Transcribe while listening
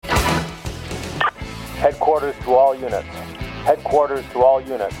Headquarters to all units. Headquarters to all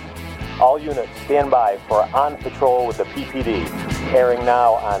units. All units stand by for On Patrol with the PPD, airing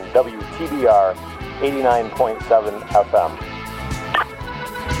now on WTBR 89.7 FM.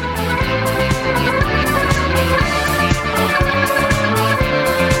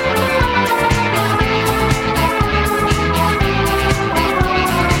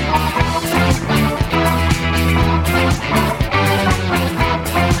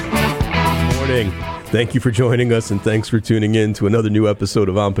 Morning. Thank you for joining us, and thanks for tuning in to another new episode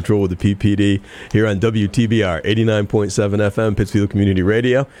of On Patrol with the PPD here on WTBR 89.7 FM, Pittsfield Community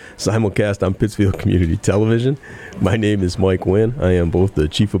Radio, simulcast on Pittsfield Community Television. My name is Mike Wynn. I am both the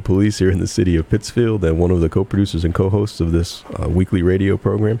Chief of Police here in the city of Pittsfield and one of the co-producers and co-hosts of this weekly radio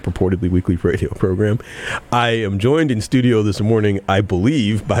program, purportedly weekly radio program. I am joined in studio this morning, I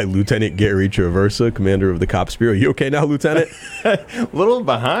believe, by Lieutenant Gary Traversa, Commander of the Cops Bureau. You okay now, Lieutenant? A little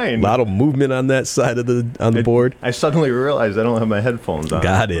behind. A lot of movement on that side of the board. I suddenly realized I don't have my headphones on.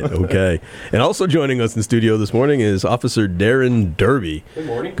 Got it. Okay. And also joining us in studio this morning is Officer Darren Derby. Good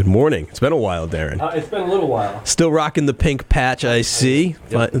morning. Good morning. It's been a while, Darren. It's been a little while. Still rocking the pink patch, I see.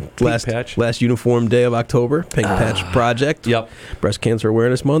 Yep. Last uniform day of October. Pink Patch Project. Yep. Breast Cancer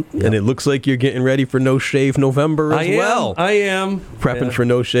Awareness Month. Yep. And it looks like you're getting ready for No Shave November as well. I am. Prepping for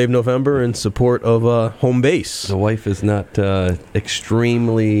No Shave November in support of home base. The wife is not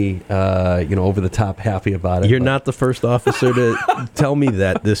extremely, over the top happy about it. You're not the first officer to tell me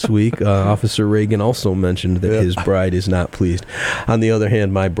that this week. Officer Reagan also mentioned that his bride is not pleased. On the other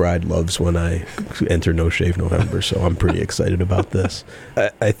hand, my bride loves when I enter No Shave November, so I'm pretty excited about this.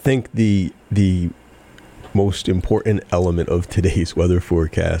 I think the most important element of today's weather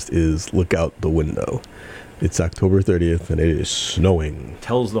forecast is look out the window. It's October 30th, and it is snowing.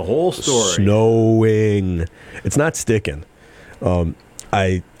 Tells the whole story. Snowing. It's not sticking.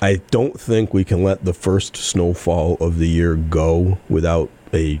 I don't think we can let the first snowfall of the year go without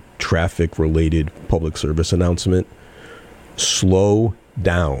a traffic-related public service announcement. Slow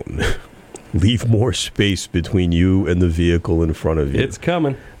down. Leave more space between you and the vehicle in front of you. It's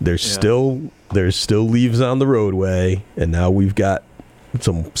coming. There's still leaves on the roadway, and now we've got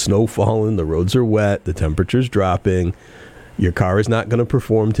some snow falling. The roads are wet. The temperature's dropping. Your car is not going to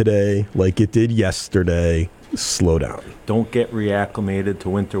perform today like it did yesterday. Slow down. Don't get reacclimated to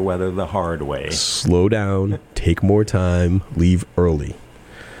winter weather the hard way. Slow down. Take more time. Leave early.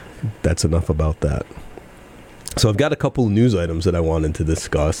 That's enough about that. So I've got a couple of news items that I wanted to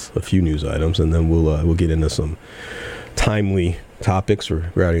discuss, a few news items, and then we'll get into some timely topics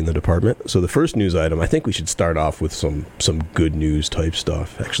regarding the department. So the first news item, I think we should start off with some good news type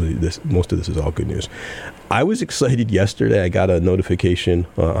stuff. Actually, most of this is all good news. I was excited yesterday. I got a notification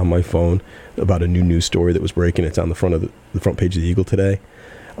on my phone about a new news story that was breaking. It's on the front page of the Eagle today.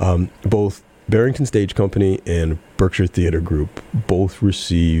 Both Barrington Stage Company and Berkshire Theater Group both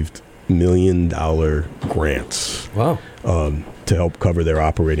received $1 million grants. Wow. To help cover their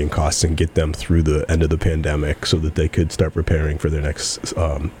operating costs and get them through the end of the pandemic so that they could start preparing for their next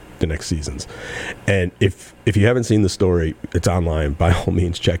seasons. And if you haven't seen the story, it's online. By all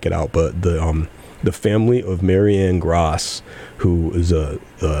means, check it out. But the family of Marianne Gross, who is a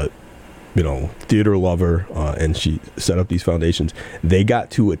theater lover, and she set up these foundations, they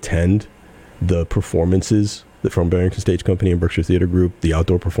got to attend the performances from Barrington Stage Company and Berkshire Theater Group, the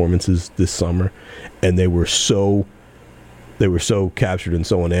outdoor performances this summer, and they were so captured and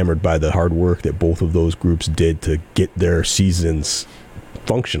so enamored by the hard work that both of those groups did to get their seasons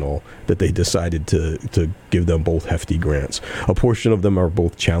functional that they decided to give them both hefty grants. A portion of them are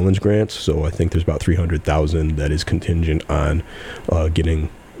both challenge grants, so I think there's about $300,000 that is contingent on getting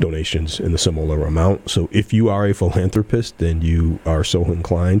donations in the similar amount. So if you are a philanthropist and you are so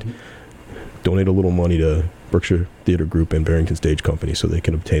inclined, donate a little money to Berkshire Theater Group and Barrington Stage Company so they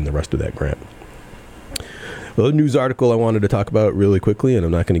can obtain the rest of that grant. Well, the news article I wanted to talk about really quickly, and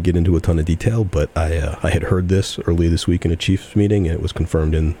I'm not going to get into a ton of detail, but I had heard this early this week in a chief's meeting, and it was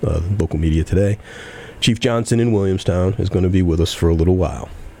confirmed in local media today. Chief Johnson in Williamstown is going to be with us for a little while.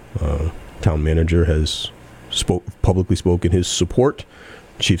 Town manager has publicly spoken his support.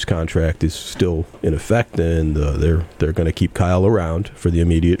 Chief's contract is still in effect, and they're going to keep Kyle around for the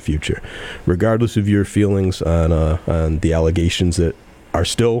immediate future. Regardless of your feelings on the allegations that are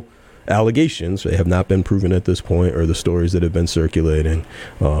still allegations, they have not been proven at this point, or the stories that have been circulating.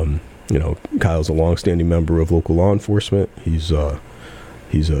 Kyle's a longstanding member of local law enforcement. He's a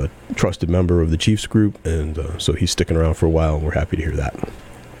trusted member of the Chiefs group, and so he's sticking around for a while, and we're happy to hear that.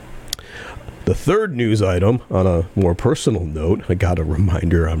 The third news item, on a more personal note, I got a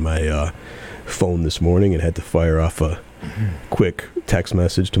reminder on my phone this morning and had to fire off a quick text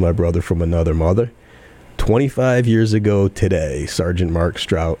message to my brother from another mother. 25 years ago today, Sergeant Mark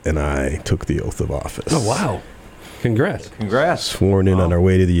Strout and I took the oath of office. Oh, wow. Congrats. Congrats. Sworn in on our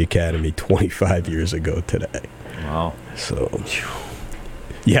way to the academy 25 years ago today. Wow. So,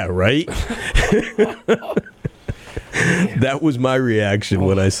 yeah, right? That was my reaction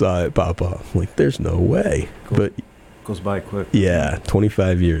when I saw it pop up. I'm like, there's no way. But Goes by quick. yeah,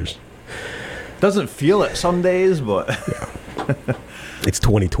 25 years. Doesn't feel it some days, but It's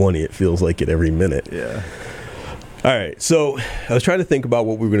 2020. It feels like it every minute. yeah. All right, so I was trying to think about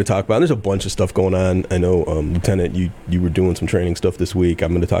what we were going to talk about. And there's a bunch of stuff going on. I know, Lieutenant, you were doing some training stuff this week. I'm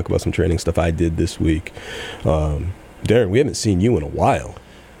going to talk about some training stuff I did this week. Darren, we haven't seen you in a while.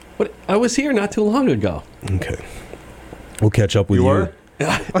 What? I was here not too long ago. Okay. We'll catch up with you. You were?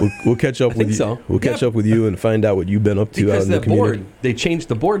 We'll catch up I with think you. so. We'll catch Yeah. up with you and find out what you've been up to out Because in the that community. board, they changed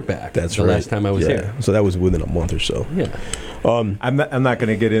the board back. That's the right. last time I was here. So that was within a month or so. Yeah. I'm not going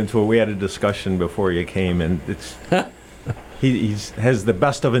to get into it. We had a discussion before you came, and it's he has the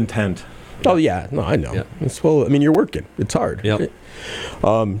best of intent. Oh yeah, no, I know. Yeah. It's, well, I mean, you're working. It's hard. Yep.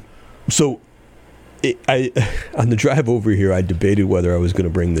 So, on the drive over here, I debated whether I was going to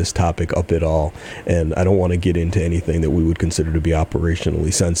bring this topic up at all, and I don't want to get into anything that we would consider to be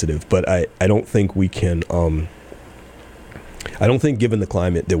operationally sensitive. But I don't think we can. I don't think, given the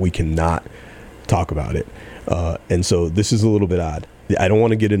climate, that we cannot talk about it. And so this is a little bit odd. I don't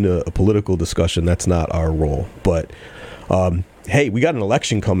want to get into a political discussion. That's not our role. But hey, we got an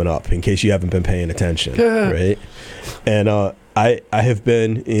election coming up. In case you haven't been paying attention, right? And I have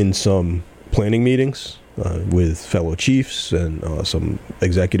been in some planning meetings with fellow chiefs and some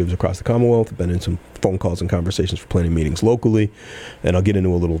executives across the Commonwealth. I've been in some phone calls and conversations for planning meetings locally, and I'll get into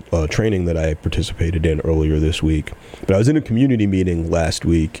a little training that I participated in earlier this week. But I was in a community meeting last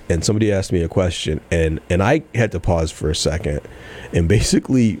week, and somebody asked me a question, and I had to pause for a second. And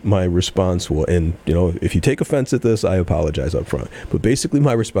basically my response was, and you know, if you take offense at this, I apologize up front. But basically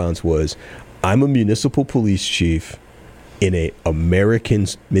my response was, I'm a municipal police chief in a American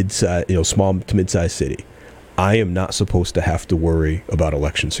mid-size, small to mid-sized city. I am not supposed to have to worry about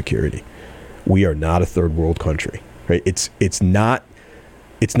election security. We are not a third world country, right? It's not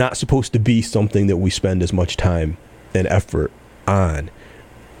supposed to be something that we spend as much time and effort on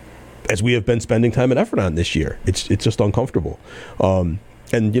as we have been spending time and effort on this year. It's just uncomfortable. And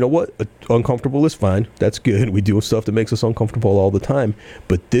you know what? Uncomfortable is fine. That's good. We do stuff that makes us uncomfortable all the time.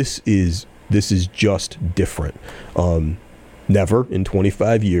 But this is just different. Never in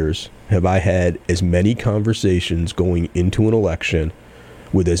 25 years have I had as many conversations going into an election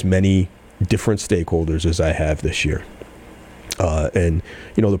with as many different stakeholders as I have this year. And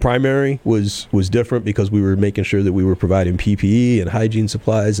the primary was different because we were making sure that we were providing PPE and hygiene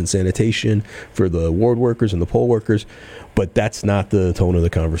supplies and sanitation for the ward workers and the poll workers. But that's not the tone of the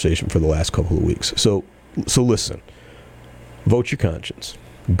conversation for the last couple of weeks. So listen, vote your conscience,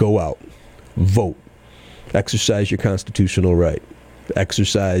 go out, vote. Exercise your constitutional right.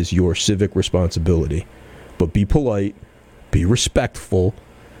 Exercise your civic responsibility. But be polite, be respectful,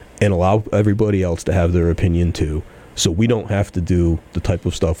 and allow everybody else to have their opinion too, so we don't have to do the type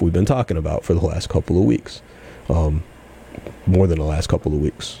of stuff we've been talking about for the last couple of weeks. More than the last couple of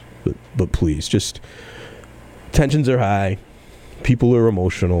weeks. But please, just, tensions are high. People are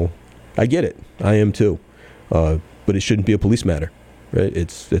emotional. I get it. I am too. But it shouldn't be a police matter. Right,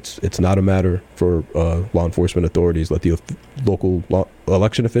 it's not a matter for law enforcement authorities. Let the local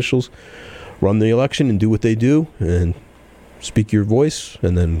election officials run the election and do what they do, and speak your voice,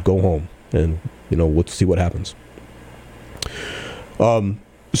 and then go home, and we'll see what happens.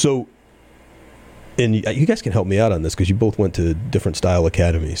 So, and you guys can help me out on this because you both went to different style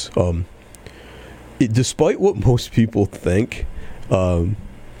academies. Despite what most people think,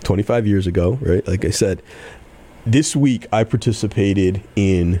 25 years ago, right? Like I said. This week, I participated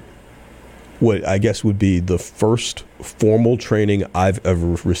in what I guess would be the first formal training I've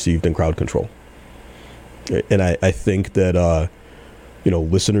ever received in crowd control. And I think that,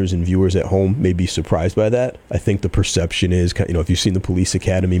 listeners and viewers at home may be surprised by that. I think the perception is, if you've seen the Police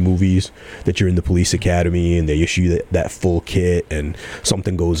Academy movies, that you're in the police academy and they issue that full kit and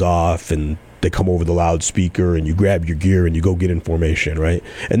something goes off and they come over the loudspeaker and you grab your gear and you go get information, right?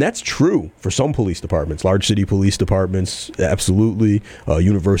 And that's true for some police departments, large city police departments, absolutely,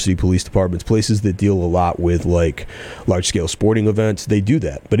 university police departments, places that deal a lot with like large scale sporting events, they do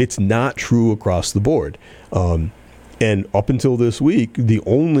that. But it's not true across the board. And up until this week, the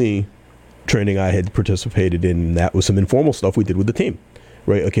only training I had participated in that was some informal stuff we did with the team.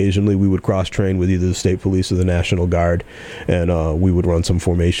 Right, occasionally we would cross-train with either the state police or the National Guard, and we would run some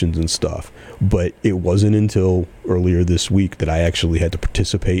formations and stuff. But it wasn't until earlier this week that I actually had to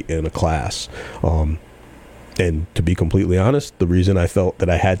participate in a class. And to be completely honest, the reason I felt that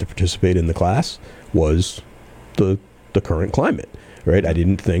I had to participate in the class was the current climate, right? I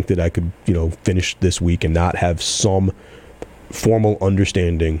didn't think that I could, finish this week and not have some formal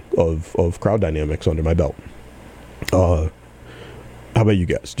understanding of crowd dynamics under my belt. How about you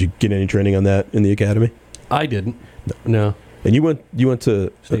guys? Did you get any training on that in the academy? I didn't. No. And you went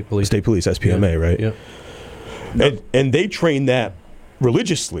to State Police, SPMA, right? Yeah. And they train that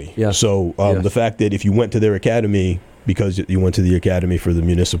religiously. Yeah. So the fact that if you went to their academy because you went to the academy for the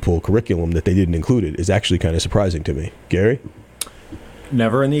municipal curriculum, that they didn't include it is actually kind of surprising to me. Gary?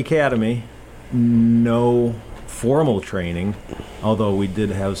 Never in the academy. No formal training, although we did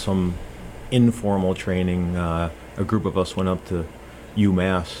have some informal training. A group of us went up to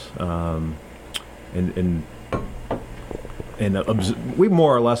UMass and we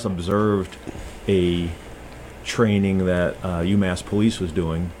more or less observed a training that UMass Police was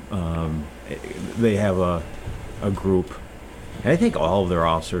doing. They have a group, and I think all of their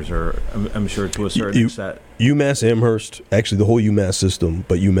officers are, I'm sure to a certain extent. UMass Amherst, actually the whole UMass system,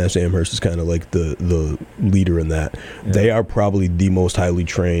 but UMass Amherst is kind of like the leader in that. Yeah. They are probably the most highly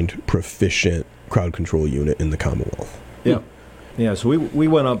trained, proficient crowd control unit in the Commonwealth. Yeah. Yeah, so we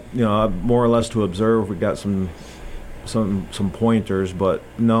went up, more or less to observe. We got some pointers, but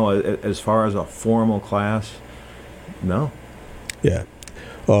no, as far as a formal class, no. Yeah.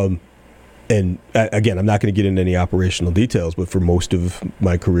 And again, I'm not going to get into any operational details, but for most of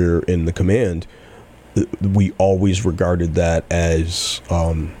my career in the command, we always regarded that as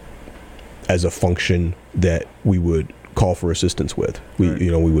a function that we would call for assistance with. We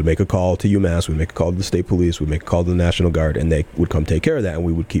would make a call to UMass, we'd make a call to the state police, we'd make a call to the National Guard, and they would come take care of that, and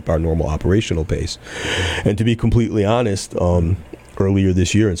we would keep our normal operational pace. And to be completely honest, earlier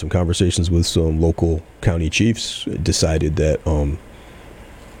this year in some conversations with some local county chiefs, decided that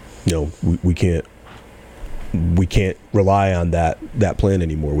we can't rely on that plan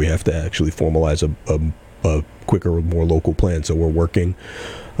anymore. We have to actually formalize a quicker, more local plan. So we're working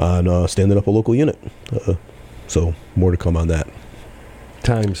on standing up a local unit. So more to come on that.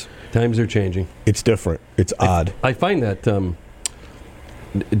 Times are changing. It's different. It's odd. I find that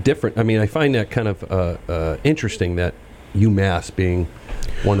different. I mean, I find that kind of interesting that UMass, being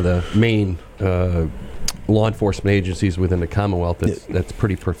one of the main law enforcement agencies within the Commonwealth, that's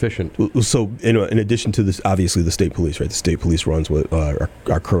pretty proficient. So, in addition to this, obviously the state police, right? The state police runs what are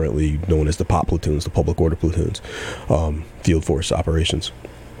currently known as the POP platoons, the public order platoons, field force operations.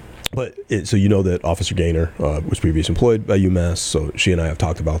 But so that Officer Gaynor was previously employed by UMass, so she and I have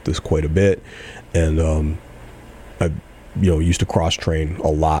talked about this quite a bit, and I used to cross-train a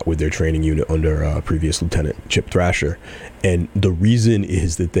lot with their training unit under previous Lieutenant Chip Thrasher. And the reason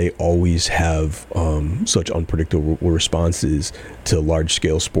is that they always have such unpredictable responses to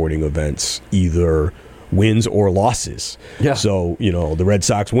large-scale sporting events, either wins or losses. Yeah. So, the Red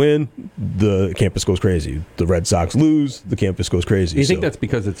Sox win, the campus goes crazy. The Red Sox lose, the campus goes crazy. You think that's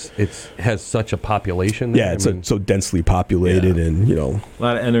because it has such a population? Yeah, it's so densely populated, and, a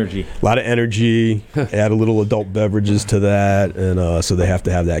lot of energy. Add a little adult beverages to that, and so they have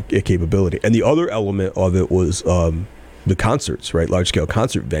to have that capability. And the other element of it was the concerts, right? Large-scale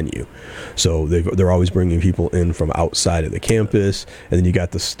concert venue. So they're always bringing people in from outside of the campus, and then you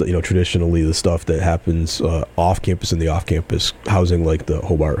got traditionally the stuff that happens off campus and the off-campus housing, like the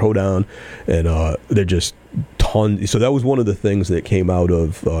Hobart Hoedown, and they're just tons. So that was one of the things that came out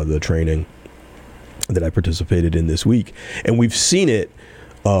of the training that I participated in this week, and we've seen it.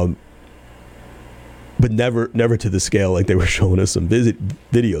 But never to the scale like they were showing us some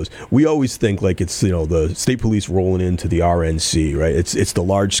videos. We always think like it's the state police rolling into the RNC, right? It's the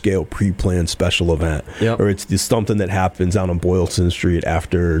large scale pre-planned special event, yep. Or it's just something that happens out on Boylston Street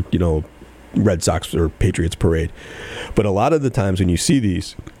after Red Sox or Patriots parade. But a lot of the times when you see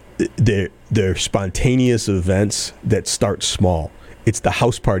these, they're spontaneous events that start small. It's the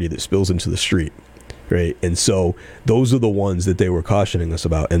house party that spills into the street. Right, and so those are the ones that they were cautioning us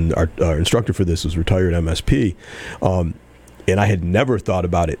about. And our instructor for this was retired MSP, and I had never thought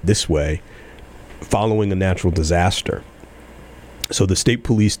about it this way. Following a natural disaster, so the state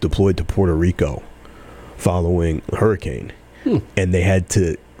police deployed to Puerto Rico following a hurricane, and they had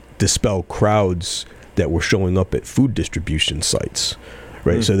to dispel crowds that were showing up at food distribution sites.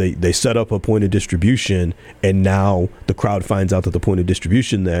 Right, so they set up a point of distribution, and now the crowd finds out that the point of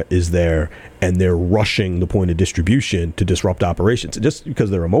distribution is there, and they're rushing the point of distribution to disrupt operations just because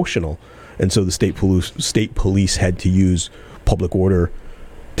they're emotional. And so the state police had to use public order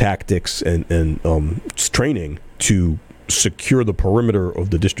tactics and training to secure the perimeter of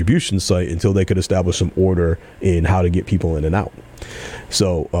the distribution site until they could establish some order in how to get people in and out.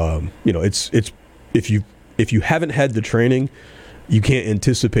 So it's if you if you haven't had the training, you can't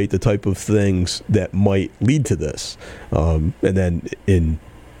anticipate the type of things that might lead to this. And then in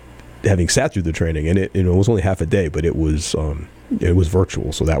having sat through the training, and it was only half a day, but it was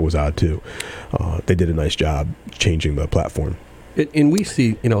virtual, so that was odd too. They did a nice job changing the platform. And we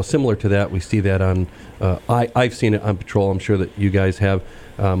see, similar to that, we see that on, I've seen it on patrol, I'm sure that you guys have,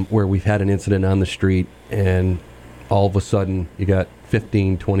 where we've had an incident on the street and all of a sudden you got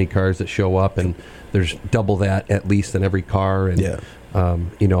 15, 20 cars that show up and there's double that at least in every car and,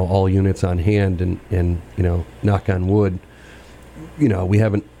 all units on hand and knock on wood, we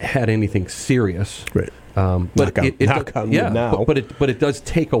haven't had anything serious. Right. But knock on wood now. But it does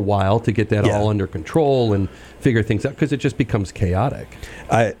take a while to get that all under control and figure things out because it just becomes chaotic.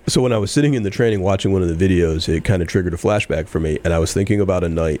 So when I was sitting in the training watching one of the videos, it kind of triggered a flashback for me, and I was thinking about a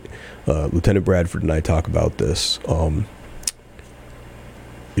night. Lieutenant Bradford and I talk about this.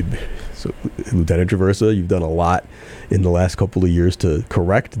 So, Lieutenant Traversa, you've done a lot in the last couple of years to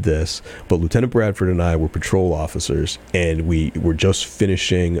correct this, but Lieutenant Bradford and I were patrol officers, and we were just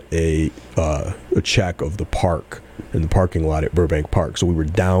finishing a check of the park in the parking lot at Burbank Park. So we were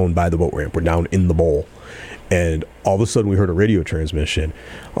down by the boat ramp. We're down in the bowl. And all of a sudden we heard a radio transmission,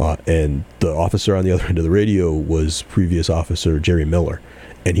 and the officer on the other end of the radio was previous officer Jerry Miller,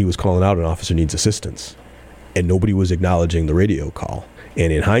 and he was calling out an officer needs assistance, and nobody was acknowledging the radio call.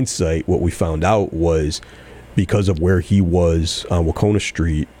 And in hindsight, what we found out was because of where he was on Wacona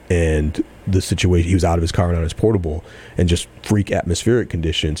Street and the situation, he was out of his car and on his portable, and just freak atmospheric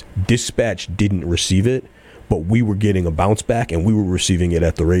conditions, dispatch didn't receive it, but we were getting a bounce back and we were receiving it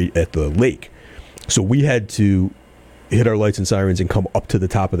at the lake. So we had to hit our lights and sirens and come up to the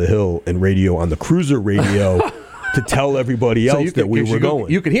top of the hill and radio on the cruiser radio to tell everybody else that we were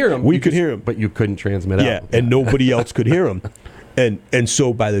going. You could hear them. We could hear them. But you couldn't transmit out. Yeah, and nobody else could hear them. And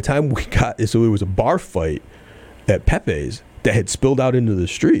so by the time it was a bar fight at Pepe's that had spilled out into the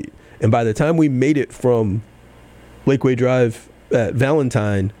street. And by the time we made it from Lakeway Drive at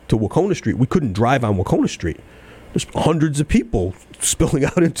Valentine to Wacona Street, we couldn't drive on Wacona Street. There's hundreds of people spilling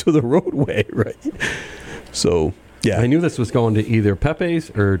out into the roadway, right? So, yeah. I knew this was going to either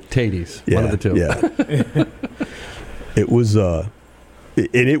Pepe's or Tatey's, one of the two. Yeah. It was...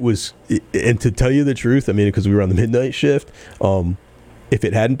 And to tell you the truth, I mean, because we were on the midnight shift, if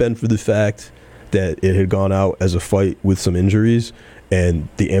it hadn't been for the fact that it had gone out as a fight with some injuries and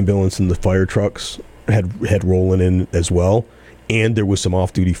the ambulance and the fire trucks had rolling in as well, and there was some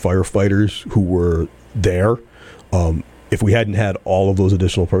off-duty firefighters who were there, if we hadn't had all of those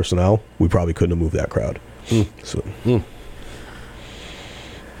additional personnel, we probably couldn't have moved that crowd. So,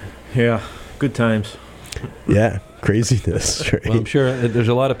 yeah, good times. Yeah, craziness. Right? Well, I'm sure there's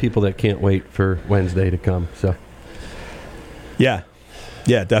a lot of people that can't wait for Wednesday to come. So, yeah,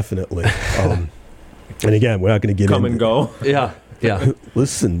 definitely. And again, we're not going to get come and go. Yeah.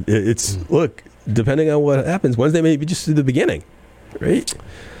 Listen, look, depending on what happens, Wednesday may be just the beginning, right?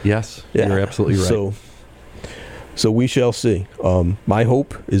 Yes, you're absolutely right. So we shall see. My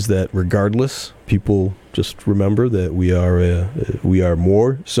hope is that regardless, people just remember that we are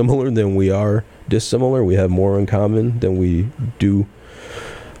more similar than we are dissimilar. We have more in common than we do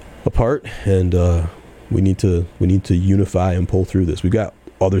apart, and we need to unify and pull through this. We've got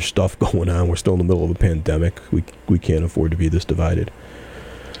other stuff going on. We're still in the middle of a pandemic. We can't afford to be this divided.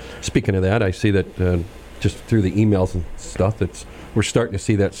 Speaking of that, I see that just through the emails and stuff, we're starting to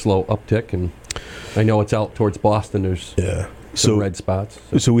see that slow uptick, and I know it's out towards Boston. There's some red spots.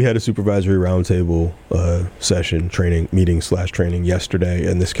 So we had a supervisory roundtable session, meeting/training yesterday,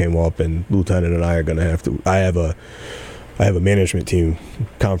 and this came up, and Lieutenant and I are going to have to. I have a management team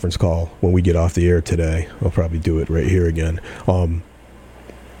conference call when we get off the air today. I'll probably do it right here again.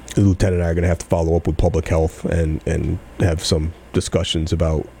 The Lieutenant and I are going to have to follow up with public health and have some discussions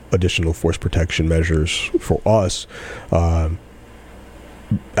about additional force protection measures for us. I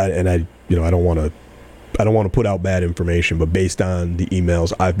don't want to put out bad information, but based on the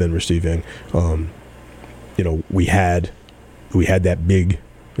emails I've been receiving, we had that big,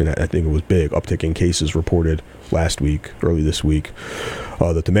 and I think it was big, uptick in cases reported early this week,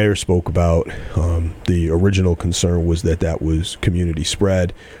 that the mayor spoke about. The original concern was that was community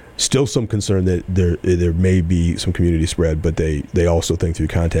spread. Still some concern that there may be some community spread, but they also think through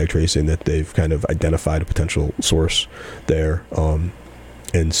contact tracing that they've kind of identified a potential source there.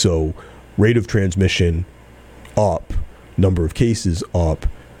 And so rate of transmission up, number of cases up,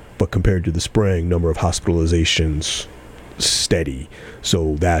 but compared to the spring, number of hospitalizations steady.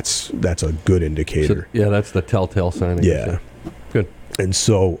 So that's a good indicator. So, that's the telltale sign. Yeah. Good. And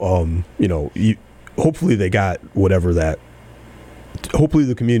so, hopefully they got whatever that hopefully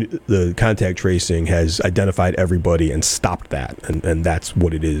the contact tracing has identified everybody and stopped that, and that's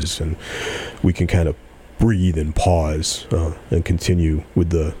what it is, and we can kind of breathe and pause and continue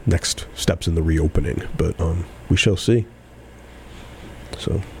with the next steps in the reopening. But we shall see.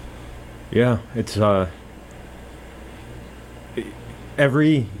 So, yeah, it's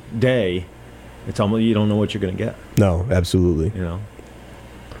every day. It's almost, you don't know what you're going to get. No, absolutely. You know.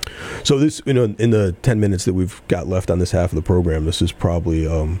 So this, in the 10 minutes that we've got left on this half of the program, this is probably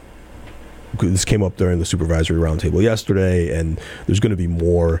this came up during the supervisory roundtable yesterday, and there's going to be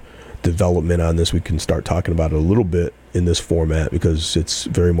more development on this. We can start talking about it a little bit in this format because it's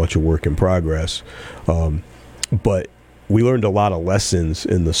very much a work in progress. But we learned a lot of lessons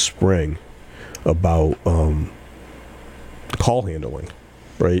in the spring about call handling,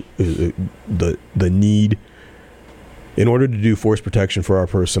 right? The need, in order to do force protection for our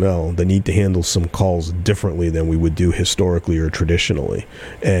personnel, the need to handle some calls differently than we would do historically or traditionally.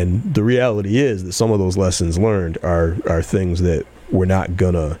 And the reality is that some of those lessons learned are things that we're not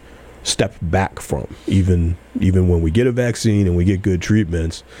gonna step back from. Even when we get a vaccine and we get good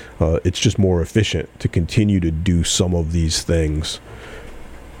treatments, it's just more efficient to continue to do some of these things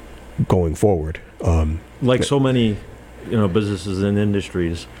going forward. Like so many, businesses and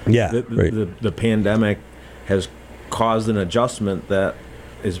industries. Yeah, the pandemic has caused an adjustment that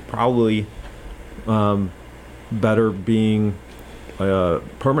is probably better being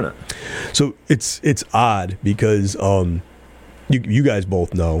permanent. So it's odd because you guys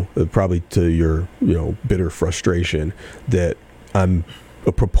both know, probably to your bitter frustration, that I'm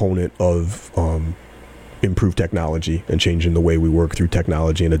a proponent of improved technology and changing the way we work through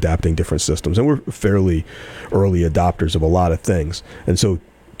technology and adapting different systems. And we're fairly early adopters of a lot of things. And so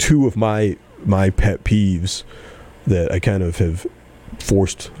two of my pet peeves that I kind of have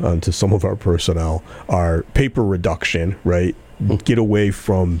forced onto some of our personnel are paper reduction, right? Get away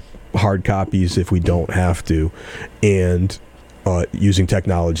from hard copies if we don't have to, and using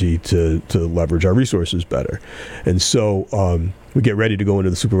technology to leverage our resources better. And so we get ready to go into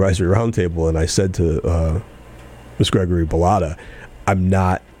the supervisory roundtable, and I said to Ms. Gregory Bellotta,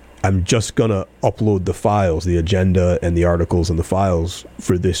 I'm just going to upload the files, the agenda and the articles and the files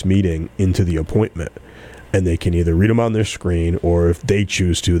for this meeting into the appointment. And they can either read them on their screen, or if they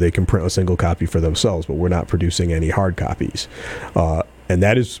choose to, they can print a single copy for themselves, but we're not producing any hard copies. And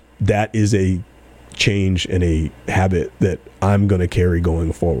that is a change in a habit that I'm going to carry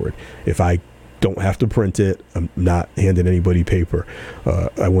going forward. If I don't have to print it, I'm not handing anybody paper.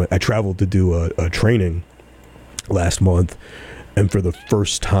 I traveled to do a training last month, and for the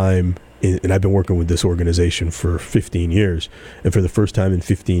first time, and I've been working with this organization for 15 years, and for the first time in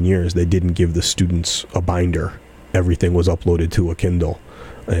 15 years, they didn't give the students a binder. Everything was uploaded to a Kindle,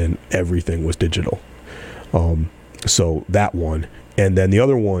 and everything was digital. So that one. And then the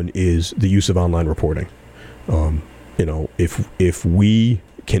other one is the use of online reporting. If we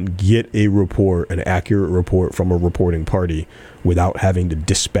can get a report, an accurate report from a reporting party without having to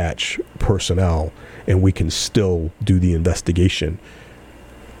dispatch personnel, and we can still do the investigation,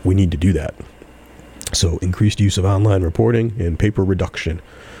 we need to do that. So increased use of online reporting and paper reduction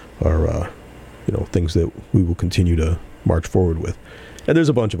are, things that we will continue to march forward with. And there's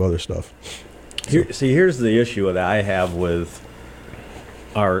a bunch of other stuff. Here's the issue that I have with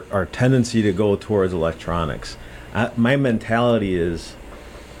our tendency to go towards electronics. My mentality is,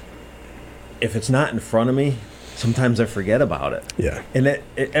 if it's not in front of me, sometimes I forget about it. Yeah. And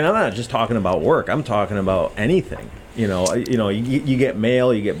I'm not just talking about work. I'm talking about anything. You get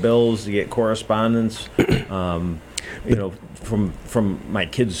mail, you get bills, you get correspondence. From my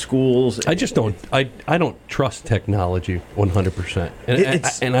kids' schools. I just don't. I don't trust technology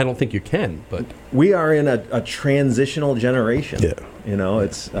 100%, and I don't think you can. But we are in a transitional generation. Yeah.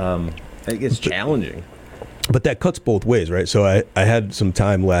 It's challenging. But that cuts both ways, right? So I had some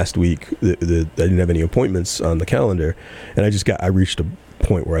time last week that I didn't have any appointments on the calendar, and I reached a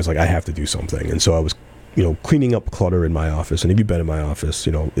point where I was like, I have to do something, and so I was cleaning up clutter in my office. And if you've been in my office,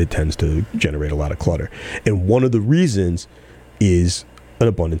 it tends to generate a lot of clutter. And one of the reasons is an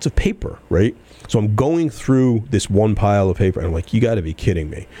abundance of paper, right? So I'm going through this one pile of paper, and I'm like, you got to be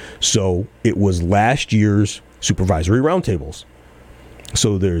kidding me. So it was last year's supervisory roundtables.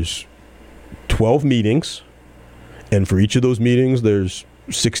 So there's 12 meetings, and for each of those meetings, there's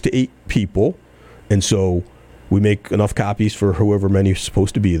 6 to 8 people. And so we make enough copies for however many is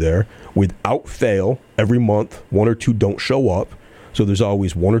supposed to be there. Without fail, every month, 1 or 2 don't show up. So there's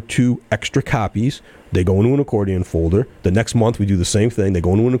always 1 or 2 extra copies. They go into an accordion folder. The next month, we do the same thing. They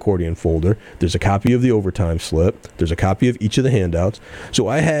go into an accordion folder. There's a copy of the overtime slip. There's a copy of each of the handouts. So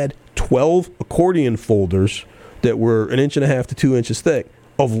I had 12 accordion folders that were 1.5 inches to 2 inches thick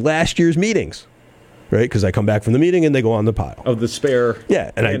of last year's meetings, right? Because I come back from the meeting and they go on the pile. Of the spare.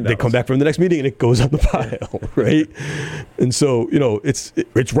 Yeah, and they come back from the next meeting and it goes on the pile, right? And so,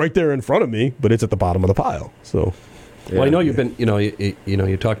 it's right there in front of me, but it's at the bottom of the pile. So, yeah. Well, I know you've been,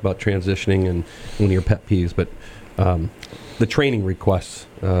 you talked about transitioning and one of your pet peeves, but the training requests,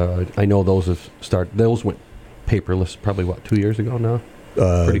 I know those have started. Those went paperless probably, 2 years ago now?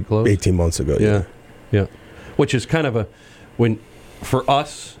 Pretty close? 18 months ago, yeah. Which is kind of for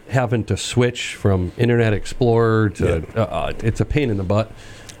us, having to switch from Internet Explorer to, it's a pain in the butt.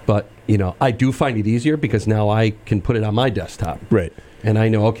 But, I do find it easier because now I can put it on my desktop. Right. And I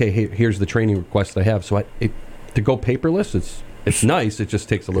know, okay, here's the training request that I have. So to go paperless, it's nice. It just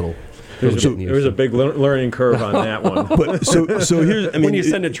takes a little... There's a big learning curve on that one. But so here's, when you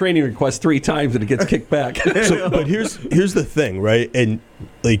send a training request 3 times and it gets kicked back. But here's the thing, right? And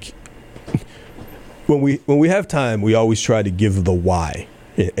like when we have time, we always try to give the why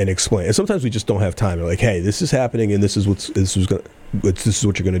and explain. And sometimes we just don't have time. We're like, hey, this is happening, and this is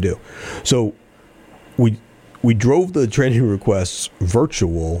what you're gonna do. So we drove the training requests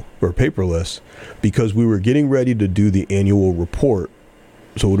virtual or paperless because we were getting ready to do the annual report.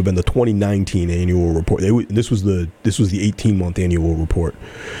 So it would have been the 2019 annual report. This was the 18-month annual report,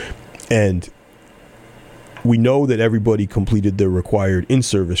 and we know that everybody completed their required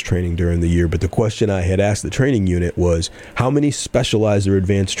in-service training during the year. But the question I had asked the training unit was, how many specialized or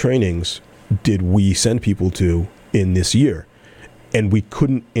advanced trainings did we send people to in this year? And we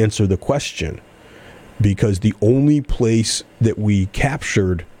couldn't answer the question because the only place that we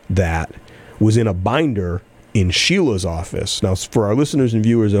captured that was in a binder in Sheila's office. Now, for our listeners and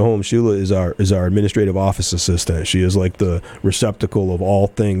viewers at home, Sheila is our administrative office assistant. She is like the receptacle of all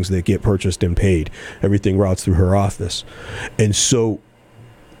things that get purchased and paid. Everything routes through her office. And so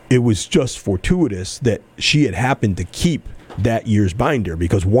it was just fortuitous that she had happened to keep that year's binder,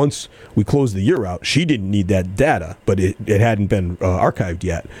 because once we closed the year out, she didn't need that data, but it hadn't been archived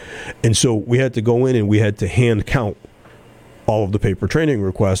yet. And so we had to go in and we had to hand count all of the paper training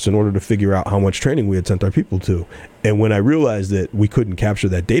requests in order to figure out how much training we had sent our people to. And when I realized that we couldn't capture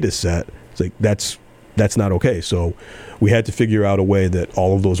that data set, it's like, that's not okay. So we had to figure out a way that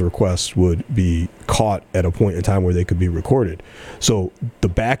all of those requests would be caught at a point in time where they could be recorded. So the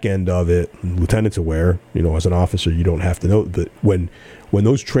back end of it, Lieutenant's aware, as an officer, you don't have to know, but when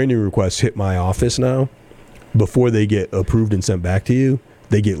those training requests hit my office now, before they get approved and sent back to you,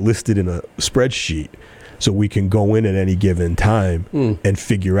 they get listed in a spreadsheet. So we can go in at any given time and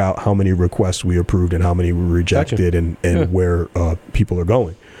figure out how many requests we approved and how many were rejected. Gotcha. and where people are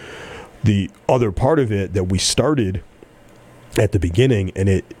going. The other part of it that we started at the beginning, and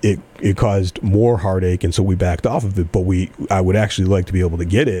it caused more heartache, and so we backed off of it, but I would actually like to be able to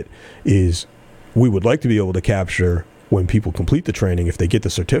get it, is we would like to be able to capture when people complete the training, if they get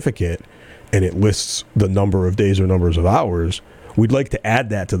the certificate and it lists the number of days or numbers of hours, we'd like to add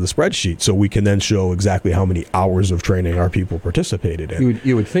that to the spreadsheet so we can then show exactly how many hours of training our people participated in.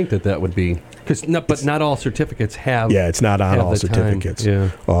 You would think that would be, but not all certificates have. Yeah, it's not on all certificates.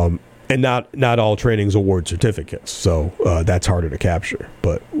 Yeah. And not all trainings award certificates, so that's harder to capture.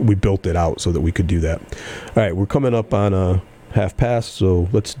 But we built it out so that we could do that. All right, we're coming up on half past, so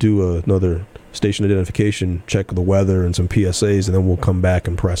let's do another station identification, check the weather, and some PSAs, and then we'll come back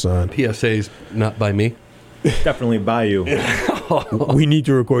and press on. PSAs, not by me. Definitely by you. We need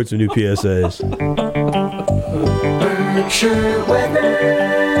to record some new PSAs. Berkshire weather.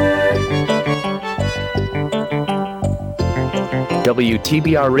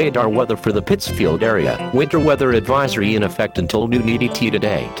 WTBR radar weather for the Pittsfield area. Winter weather advisory in effect until noon EDT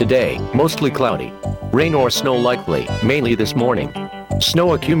today. Today, mostly cloudy. Rain or snow likely, mainly this morning.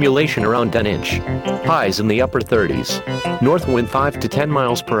 Snow accumulation around 1 inch. Highs in the upper 30s. North wind 5 to 10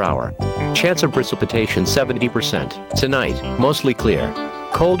 miles per hour. Chance of precipitation 70%. Tonight, mostly clear.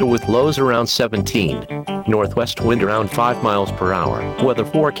 Colder with lows around 17. Northwest wind around 5 miles per hour. Weather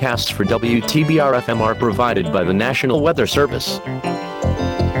forecasts for WTBR FM are provided by the National Weather Service.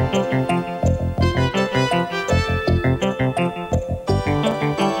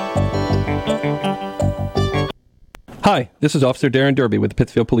 Hi, this is Officer Darren Derby with the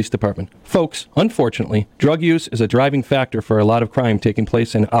Pittsfield Police Department. Folks, unfortunately, drug use is a driving factor for a lot of crime taking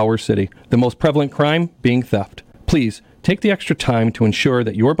place in our city. The most prevalent crime being theft. Please, take the extra time to ensure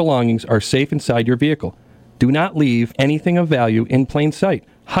that your belongings are safe inside your vehicle. Do not leave anything of value in plain sight.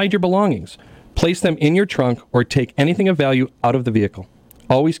 Hide your belongings. Place them in your trunk or take anything of value out of the vehicle.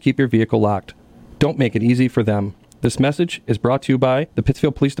 Always keep your vehicle locked. Don't make it easy for them. This message is brought to you by the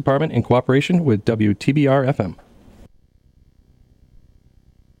Pittsfield Police Department in cooperation with WTBR FM.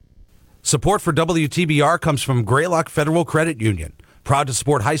 Support for WTBR comes from Greylock Federal Credit Union, proud to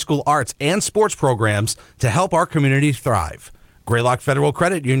support high school arts and sports programs to help our community thrive. Greylock Federal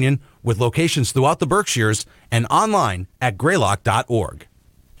Credit Union, with locations throughout the Berkshires and online at greylock.org.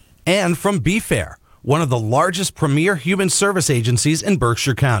 And from BeFair, one of the largest premier human service agencies in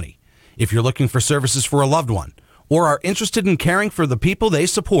Berkshire County. If you're looking for services for a loved one or are interested in caring for the people they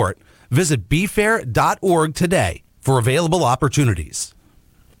support, visit befair.org today for available opportunities.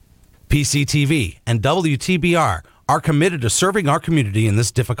 PCTV and WTBR are committed to serving our community in this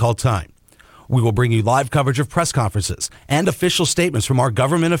difficult time. We will bring you live coverage of press conferences and official statements from our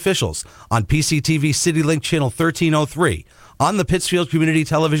government officials on PCTV CityLink Channel 1303, on the Pittsfield Community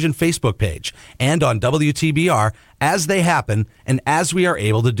Television Facebook page, and on WTBR as they happen and as we are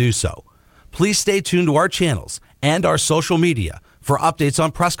able to do so. Please stay tuned to our channels and our social media for updates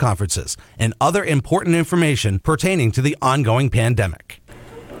on press conferences and other important information pertaining to the ongoing pandemic.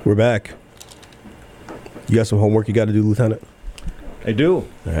 We're back. You got some homework you got to do, Lieutenant? I do. All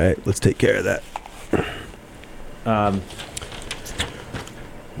right, let's take care of that.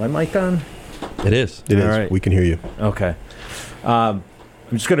 My mic on? It is. It is. All right. We can hear you. Okay. I'm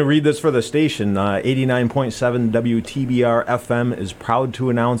just going to read this for the station. 89.7 WTBR FM is proud to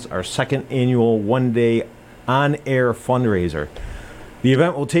announce our second annual one-day on-air fundraiser. The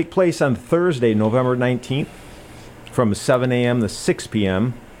event will take place on Thursday, November 19th from 7 a.m. to 6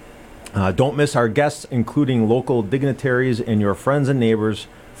 p.m. Don't miss our guests, including local dignitaries and your friends and neighbors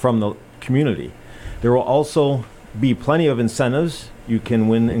from the community. There will also be plenty of incentives you can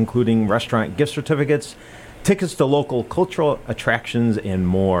win, including restaurant gift certificates, tickets to local cultural attractions, and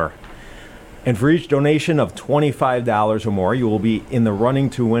more. And for each donation of $25 or more, you will be in the running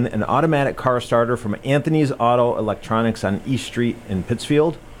to win an automatic car starter from Anthony's Auto Electronics on East Street in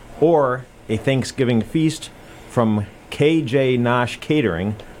Pittsfield, or a Thanksgiving feast from KJ Nosh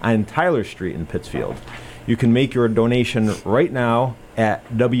Catering on Tyler Street in Pittsfield. You can make your donation right now at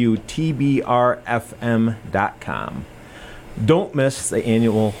WTBRFM.com. Don't miss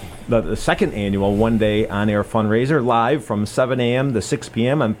the second annual one-day on-air fundraiser live from 7 a.m. to 6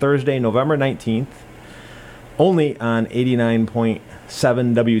 p.m. on Thursday, November 19th, only on 89.7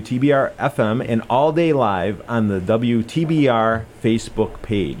 WTBR FM and all day live on the WTBR Facebook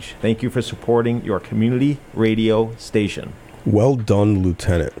page. Thank you for supporting your community radio station. Well done,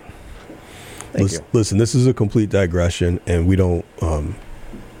 Lieutenant. Thank you. Listen, this is a complete digression, and we don't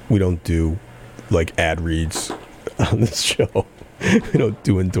do like ad reads on this show. We don't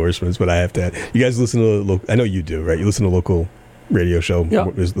do endorsements, but I have to add. You guys listen to I know you do, right? You listen to local radio show, Yeah.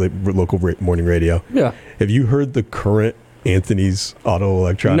 Local morning radio. Yeah. Have you heard the current Anthony's Auto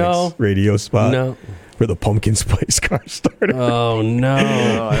Electronics radio spot? No. For the pumpkin spice car starter. Oh, no.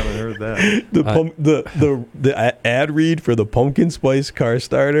 Oh, I haven't heard that. The ad read for the pumpkin spice car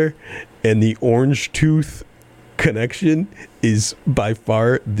starter and the orange tooth connection is by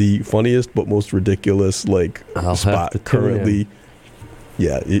far the funniest but most ridiculous I'll spot have to tune currently.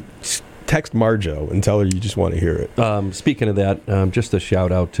 Yeah, text Marjo and tell her you just want to hear it. Speaking of that, just a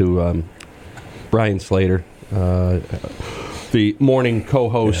shout out to Brian Slater, the morning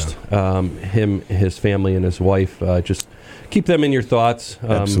co-host. Him, his family, and his wife. Just keep them in your thoughts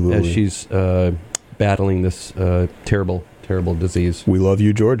Absolutely. as she's battling this terrible disease. We love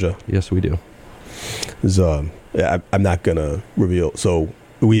you, Georgia. Yes, we do. I'm not gonna reveal. So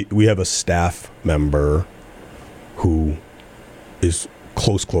we have a staff member who is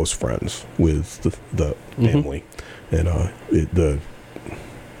close friends with the family, and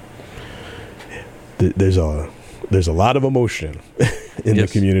there's a lot of emotion in the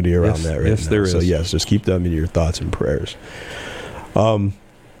community around that right yes, now. there so is. yes, just keep them in your thoughts and prayers. I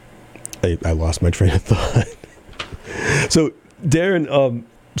lost my train of thought. So Darren,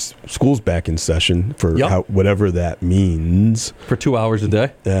 school's back in session for whatever that means. For 2 hours a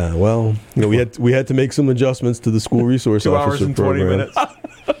day. Yeah, well, we had to make some adjustments to the school resource 2 officer hours and 20 program. minutes.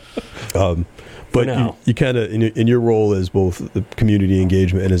 But now. you kind of, in your role as both the community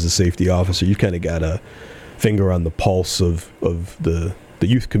engagement and as a safety officer, you kind of got a finger on the pulse of the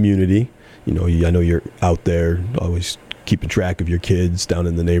youth community. I know you're out there always keeping track of your kids down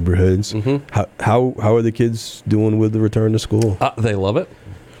in the neighborhoods. How are the kids doing with the return to school? They love it.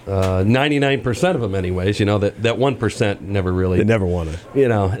 99% of them, anyways. That 1% never really. They never want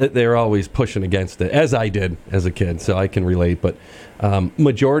to. They're always pushing against it, as I did as a kid, so I can relate. But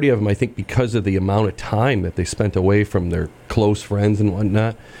majority of them, I think, because of the amount of time that they spent away from their close friends and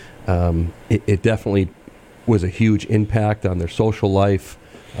whatnot, it definitely was a huge impact on their social life.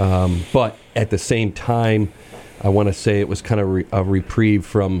 But at the same time, I want to say it was kind of a reprieve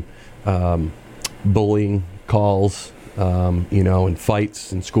from bullying calls, and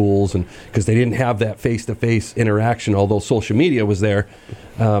fights in schools, and because they didn't have that face-to-face interaction, although social media was there,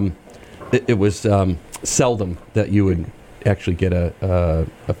 it was seldom that you would actually get a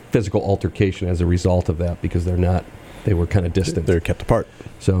physical altercation as a result of that, because they were kind of distant. They're kept apart.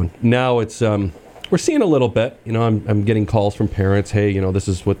 So now it's we're seeing a little bit. I'm getting calls from parents. Hey, this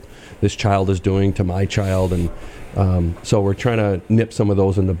is what this child is doing to my child, and so we're trying to nip some of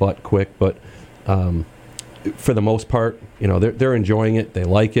those in the butt quick. But for the most part, they're enjoying it. They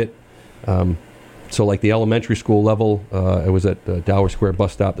like it. So like the elementary school level, I was at the Dower Square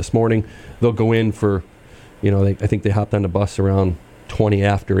bus stop this morning. They'll go in for, I think they hopped on the bus around 20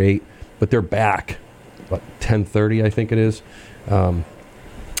 after 8, but they're back about 10:30, I think it is.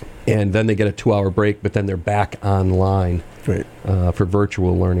 And then they get a 2-hour break, but then they're back online for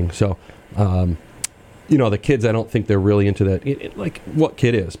virtual learning. So, the kids, I don't think they're really into that, like what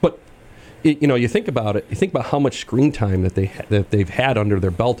kid is. But, you think about it, you think about how much screen time that they've had under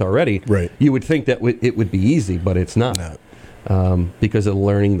their belt already. Right. You would think that it would be easy, but it's not. Because of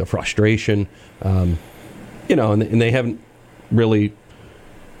learning, the frustration, and they haven't really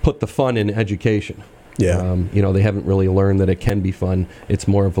put the fun in education. Yeah. They haven't really learned that it can be fun. It's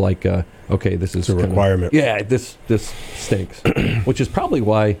more of like, okay, this is a requirement. This stinks. Which is probably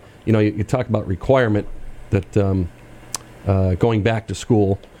why, you talk about requirement, that going back to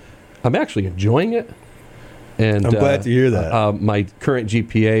school, I'm actually enjoying it. And I'm glad to hear that. My current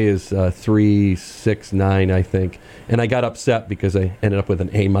GPA is 3.69, I think. And I got upset because I ended up with an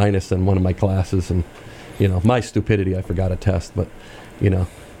A- in one of my classes. And, my stupidity, I forgot a test. But,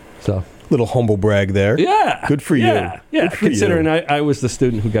 so... Little humble brag there. Yeah. Good for you. Yeah. Good for Considering you. I was the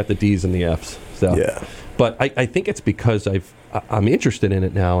student who got the D's and the F's. So. Yeah. But I think it's because I'm interested in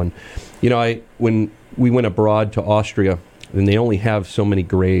it now. And, when we went abroad to Austria, and they only have so many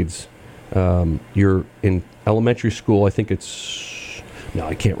grades. You're in elementary school, I think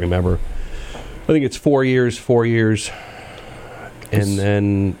I can't remember. I think it's 4 years. And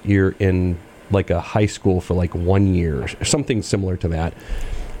then you're in like a high school for like 1 year, or something similar to that.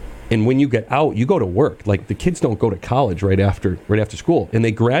 And when you get out, you go to work. Like the kids don't go to college right after school, and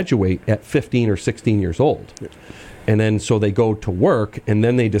they graduate at 15 or 16 years old. Yeah. And then so they go to work, and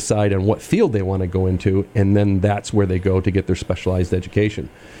then they decide on what field they want to go into, and then that's where they go to get their specialized education.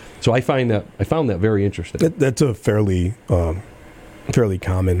 So I found that very interesting. That's a fairly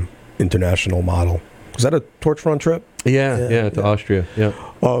common international model. Was that a Torch Front trip? Yeah, to Austria. Yeah.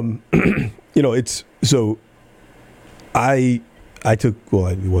 It's so. I took,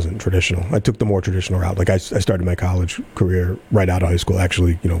 it wasn't traditional. I took the more traditional route. Like I started my college career right out of high school.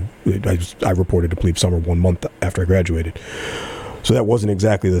 Actually, I reported to plebe summer 1 month after I graduated. So that wasn't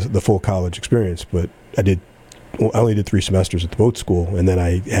exactly the full college experience, but I only did 3 semesters at the boat school, and then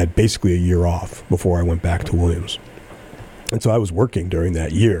I had basically a year off before I went back to Williams. And so I was working during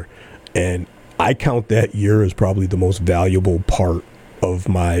that year, and I count that year as probably the most valuable part of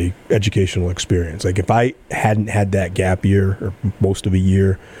my educational experience. Like if I hadn't had that gap year or most of a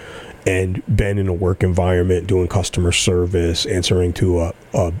year and been in a work environment doing customer service, answering to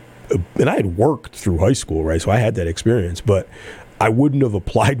and I had worked through high school, right? So I had that experience, but I wouldn't have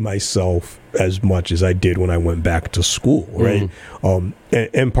applied myself as much as I did when I went back to school, right?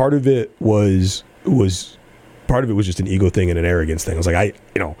 And part of it was just an ego thing and an arrogance thing. I was like,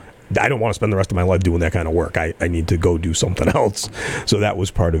 I don't want to spend the rest of my life doing that kind of work. I need to go do something else. So that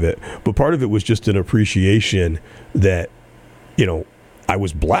was part of it. But part of it was just an appreciation that, I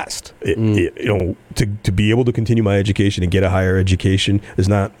was blessed. To be able to continue my education and get a higher education is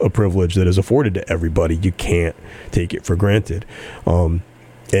not a privilege that is afforded to everybody. You can't take it for granted. And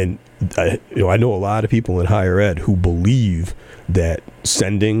I know a lot of people in higher ed who believe that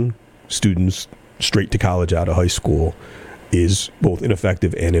sending students straight to college out of high school is both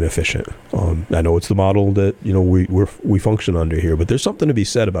ineffective and inefficient. I know it's the model that we function under here, but there's something to be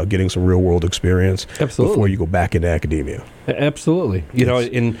said about getting some real world experience before you go back into academia. Absolutely.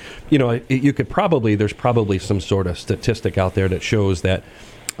 You could probably, there's probably some sort of statistic out there that shows that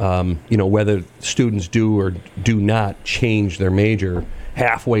whether students do or do not change their major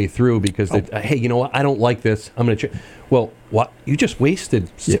halfway through because hey, I don't like this, I'm going to change. Well, what? You just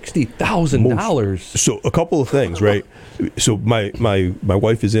wasted $60,000. So a couple of things, right? So my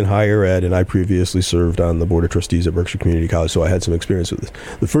wife is in higher ed, and I previously served on the board of trustees at Berkshire Community College, so I had some experience with this.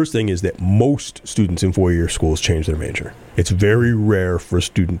 The first thing is that most students in four-year schools change their major. It's very rare for a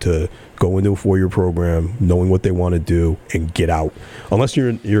student to go into a four-year program knowing what they want to do and get out, unless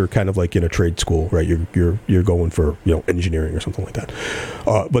you're kind of like in a trade school, right? You're going for engineering or something like that.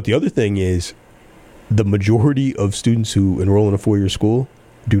 But the other thing is, the majority of students who enroll in a four-year school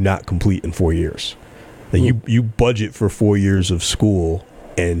do not complete in 4 years. You budget for 4 years of school,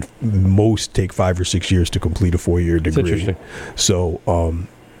 and most take 5 or 6 years to complete a 4-year degree. That's interesting. So,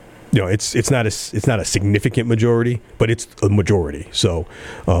 it's not a significant majority, but it's a majority. So,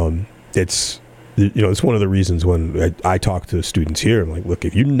 it's one of the reasons when I talk to students here, I'm like, look,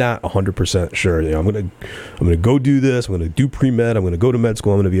 if you're not 100% sure, I'm gonna go do this, I'm gonna do pre-med, I'm gonna go to med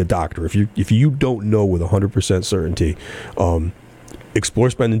school, I'm gonna be a doctor. If you don't know with 100% certainty, explore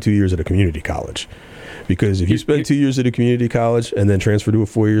spending 2 years at a community college. Because if you spend 2 years at a community college and then transfer to a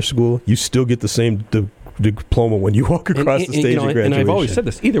 4-year school, you still get the same diploma when you walk across the stage of graduation. And I've always said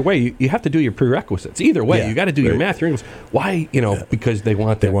this, either way, you have to do your prerequisites. Either way, you got to do your math, your English. Why? Because they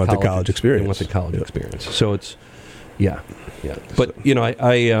want the college experience. They want the college experience. So it's, But,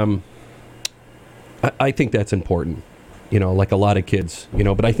 I think that's important, like a lot of kids,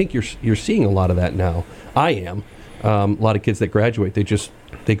 but I think you're seeing a lot of that now. I am. A lot of kids that graduate, they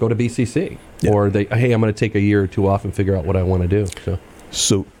go to BCC or I'm going to take a year or two off and figure out what I want to do.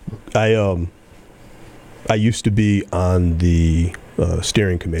 So I used to be on the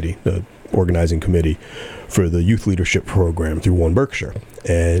steering committee, the organizing committee for the youth leadership program through One Berkshire.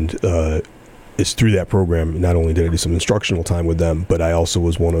 And it's through that program, not only did I do some instructional time with them, but I also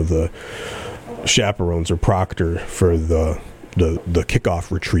was one of the chaperones or proctor for the kickoff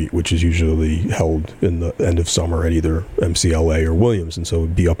retreat, which is usually held in the end of summer at either MCLA or Williams. And so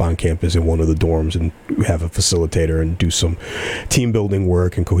we'd be up on campus in one of the dorms and have a facilitator and do some team building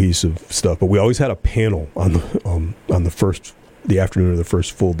work and cohesive stuff. But we always had a panel on the afternoon of the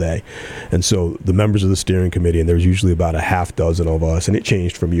first full day. And so the members of the steering committee, and there's usually about a half dozen of us, and it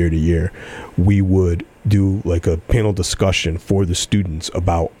changed from year to year, we would do like a panel discussion for the students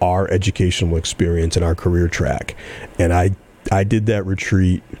about our educational experience and our career track. And I did that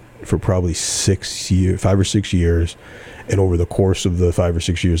retreat for probably 5 or 6 years. And over the course of the 5 or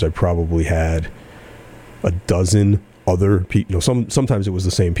 6 years, I probably had a dozen other people. Sometimes it was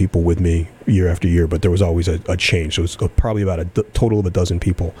the same people with me year after year, but there was always a change. So it was probably about a total of a dozen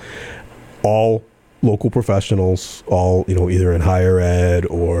people, all local professionals, all, either in higher ed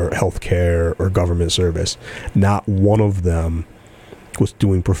or healthcare or government service. Not one of them was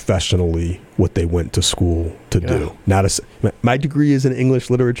doing professionally what they went to school to do. My degree is in English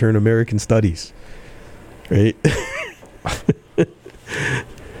literature and American studies, right?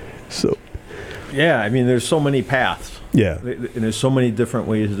 So, there's so many paths. Yeah, and there's so many different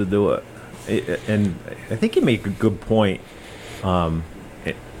ways to do it. And I think you make a good point.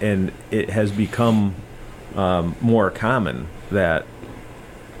 And it has become more common that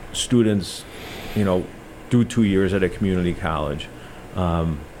students, do 2 years at a community college.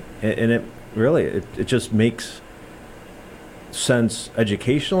 And it really, it just makes sense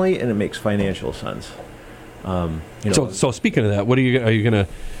educationally, and it makes financial sense. So speaking of that, are you going to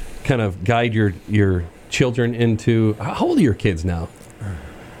kind of guide your children into, how old are your kids now?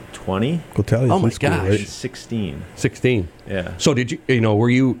 20. Go tell you. Oh my gosh. Right? 16. 16. Yeah. So did you, were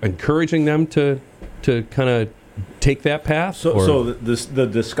you encouraging them to kind of take that path? So the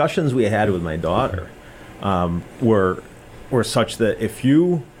discussions we had with my daughter were such that if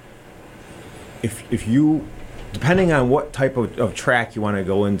you depending on what type of track you want to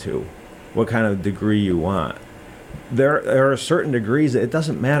go into, what kind of degree you want, there are certain degrees that it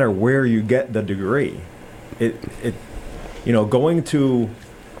doesn't matter where you get the degree. Going to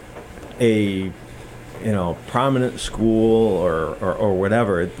a prominent school or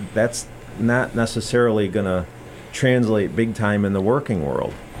whatever, that's not necessarily going to translate big time in the working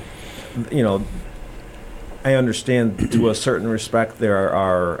world. I understand to a certain respect there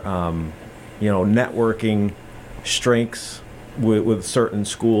are networking strengths with certain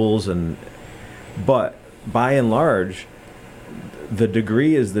schools, but by and large the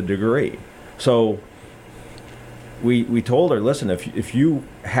degree is the degree. So we told her, listen, if you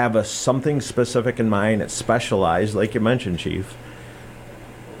have something specific in mind that's specialized, like you mentioned, Chief,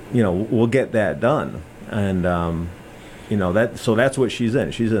 we'll get that done. And so that's what she's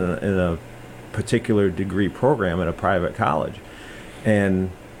in. She's in a particular degree program at a private college,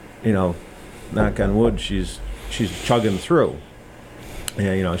 and knock on wood, she's chugging through.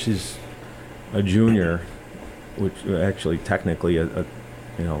 And she's a junior, which actually technically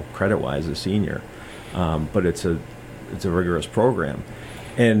credit wise a senior, but it's a rigorous program.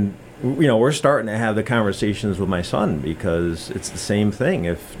 And we're starting to have the conversations with my son, because it's the same thing.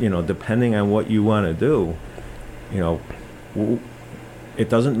 If depending on what you want to do, it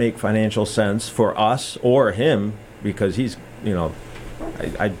doesn't make financial sense for us or him, because he's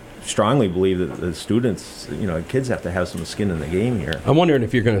I strongly believe that the students, kids have to have some skin in the game here. I'm wondering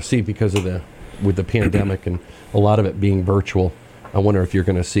if you're going to see, because of with the pandemic and a lot of it being virtual, I wonder if you're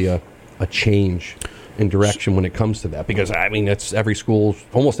going to see a change and direction when it comes to that? Because I mean, it's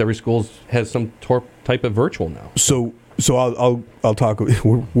almost every school has some type of virtual now. So I'll talk.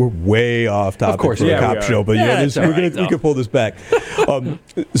 We're way off topic Of course, for yeah, a cop show, but we can pull this back.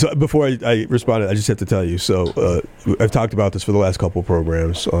 So before I respond, I just have to tell you. So I've talked about this for the last couple of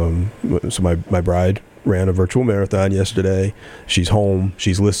programs. So my bride ran a virtual marathon yesterday. She's home.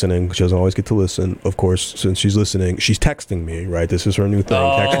 She's listening. She doesn't always get to listen. Of course, since she's listening, she's texting me, right? This is her new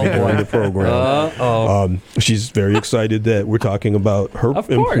thing, text me during the program. She's very excited that we're talking about her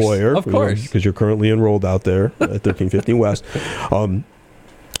employer. Of course. Because you're currently enrolled out there at 1315 West.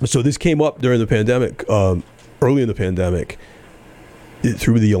 So this came up during the pandemic, early in the pandemic,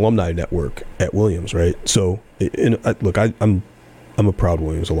 through the alumni network at Williams, right? So, look, I'm a proud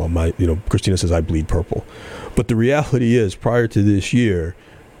Williams alum. Christina says I bleed purple. But the reality is, prior to this year,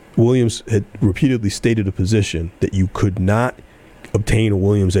 Williams had repeatedly stated a position that you could not obtain a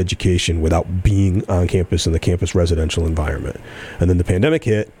Williams education without being on campus in the campus residential environment. And then the pandemic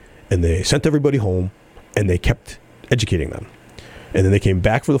hit, and they sent everybody home, and they kept educating them. And then they came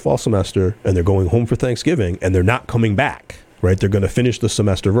back for the fall semester, and they're going home for Thanksgiving, and they're not coming back, right? They're going to finish the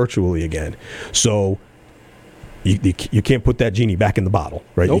semester virtually again. So you can't put that genie back in the bottle,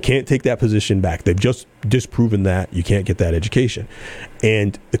 right? Nope. You can't take that position back. They've just disproven that you can't get that education.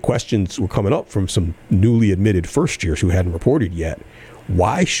 And the questions were coming up from some newly admitted first years who hadn't reported yet.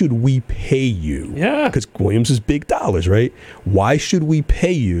 Why should we pay you? Yeah. Because Williams is big dollars, right? Why should we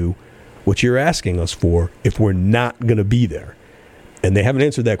pay you what you're asking us for if we're not going to be there? And they haven't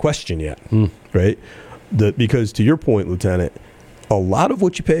answered that question yet, right? Because to your point, Lieutenant, a lot of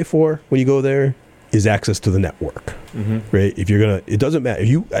what you pay for when you go there is access to the network, right? If you're gonna, it doesn't matter.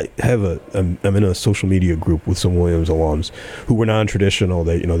 I'm in a social media group with some Williams alums who were non-traditional.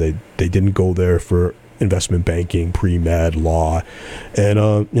 They didn't go there for investment banking, pre-med, law,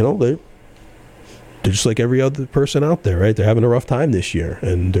 and they're just like every other person out there, right? They're having a rough time this year,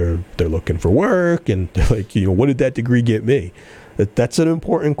 and they're looking for work, and they're like, what did that degree get me? That's an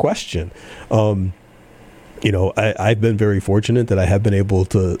important question. I've been very fortunate that I have been able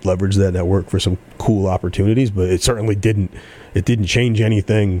to leverage that network for some cool opportunities, but it certainly didn't change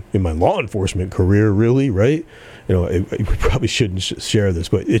anything in my law enforcement career, really, right? We probably shouldn't share this,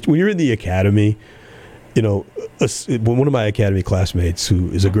 but when you're in the academy, one of my academy classmates,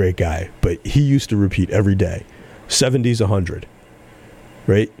 who is a great guy, but he used to repeat every day, 70's 100,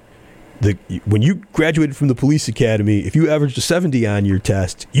 right? When you graduated from the police academy, if you averaged a 70 on your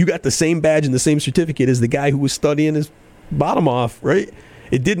test, you got the same badge and the same certificate as the guy who was studying his bottom off, right?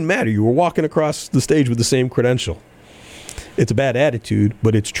 It didn't matter. You were walking across the stage with the same credential. It's a bad attitude,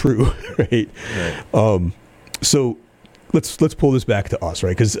 but it's true, right? So let's pull this back to us,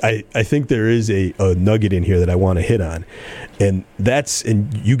 right? Because I think there is a nugget in here that I want to hit on, and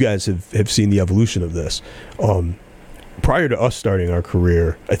you guys have seen the evolution of this. Prior to us starting our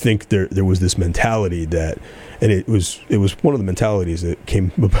career, I think there was this mentality that, and it was one of the mentalities that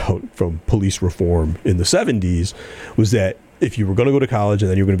came about from police reform in the 70s, was that if you were going to go to college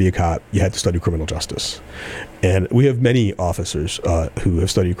and then you were going to be a cop, you had to study criminal justice. And we have many officers who have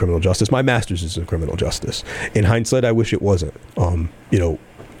studied criminal justice. My master's is in criminal justice. In hindsight, I wish it wasn't.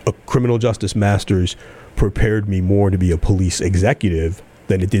 A criminal justice master's prepared me more to be a police executive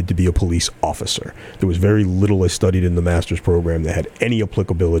than it did to be a police officer. There was very little I studied in the master's program that had any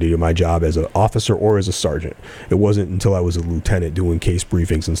applicability to my job as an officer or as a sergeant. It wasn't until I was a lieutenant doing case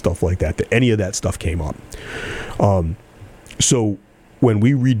briefings and stuff like that any of that stuff came up. So when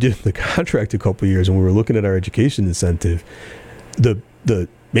we redid the contract a couple of years and we were looking at our education incentive, the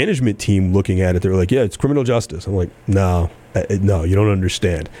management team looking at it, they were like, yeah, it's criminal justice. I'm like, no, you don't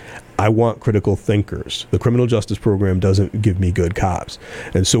understand. I want critical thinkers. The criminal justice program doesn't give me good cops.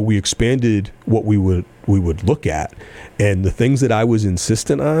 And so we expanded what we would look at. And the things that I was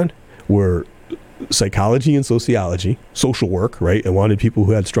insistent on were psychology and sociology, social work, right? I wanted people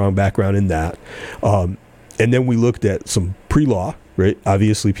who had strong background in that. And then we looked at some pre-law, right?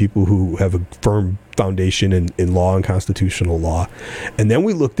 Obviously people who have a firm foundation in law and constitutional law. And then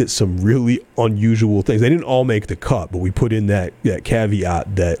we looked at some really unusual things. They didn't all make the cut, but we put in that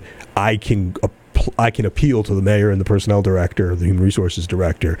caveat that I can appeal to the mayor and the personnel director, the human resources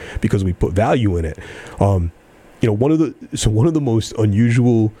director, because we put value in it. One of the most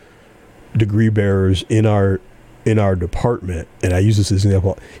unusual degree bearers in our department, and I use this as an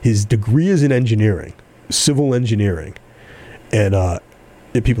example, his degree is in engineering, civil engineering. And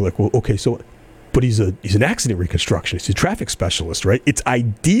people are like, well, okay, so, but he's an accident reconstructionist, he's a traffic specialist, right? It's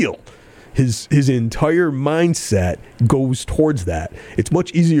ideal. His entire mindset goes towards that. It's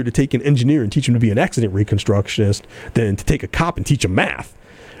much easier to take an engineer and teach him to be an accident reconstructionist than to take a cop and teach him math,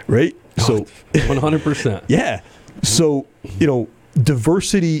 right? So 100%. yeah. So,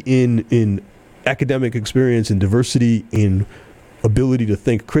 diversity in academic experience and diversity in ability to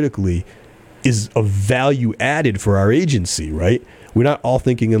think critically is a value added for our agency, right? We're not all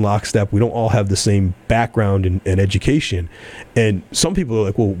thinking in lockstep. We don't all have the same background and education. And some people are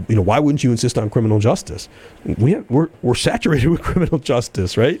like, well, why wouldn't you insist on criminal justice? We're saturated with criminal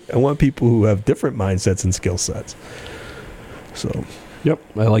justice, right? I want people who have different mindsets and skill sets. So, yep,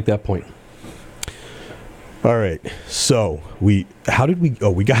 I like that point. all right. So we got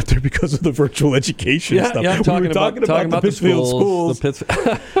there because of the virtual education stuff. Yeah, we were talking about the Pittsfield schools.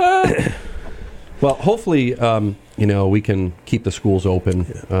 Well, hopefully, we can keep the schools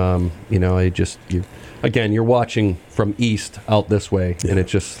open. You're watching from east out this way, and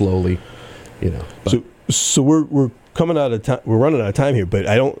it's just slowly, So we're coming out of time. We're running out of time here,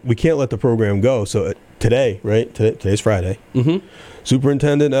 but we can't let the program go. So today, right? Today's Friday. Mm-hmm.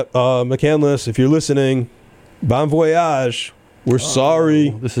 Superintendent McCandless, if you're listening, bon voyage. We're sorry.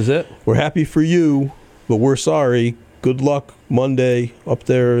 This is it. We're happy for you, but we're sorry. Good luck Monday up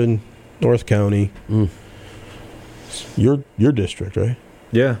there in North County. Your district, right?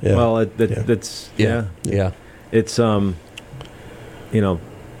 Yeah. Yeah. Well, that's Yeah. It's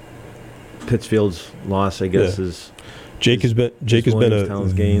Pittsfield's loss, I guess, is Jake has been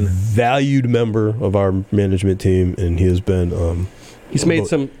Williamstown's a gain. valued member of our management team, and he has been. He's made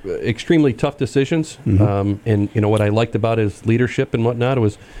some extremely tough decisions, and what I liked about his leadership and whatnot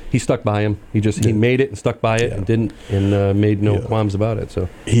was he stuck by him. He made it and stuck by it and made no qualms about it. So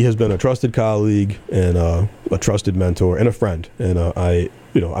he has been a trusted colleague and a trusted mentor and a friend, and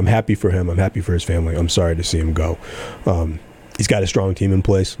I'm happy for him. I'm happy for his family. I'm sorry to see him go. He's got a strong team in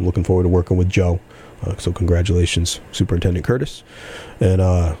place. I'm looking forward to working with Joe. So congratulations, Superintendent Curtis, and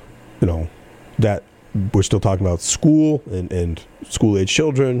that. We're still talking about school and school-age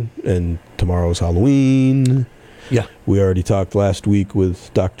children, and tomorrow's Halloween. Yeah. We already talked last week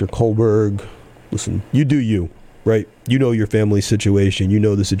with Dr. Kohlberg. Listen, you do you, right? You know your family situation. You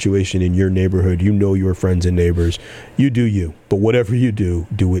know the situation in your neighborhood. You know your friends and neighbors. You do you. But whatever you do,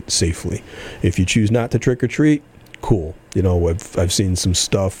 do it safely. If you choose not to trick or treat, cool. I've seen some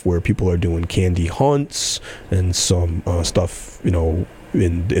stuff where people are doing candy hunts and some stuff,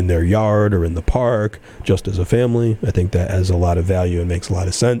 in their yard or in the park, just as a family. I think that has a lot of value and makes a lot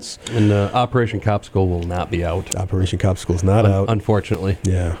of sense. And Operation Copsicle will not be out. Operation Copsicle is not out, unfortunately.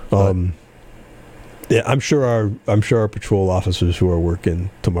 Yeah. I'm sure our patrol officers who are working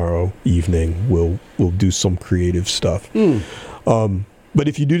tomorrow evening will do some creative stuff. But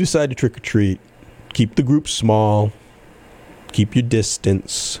if you do decide to trick or treat, keep the group small, keep your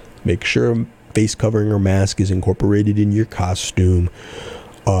distance, make sure face covering or mask is incorporated in your costume.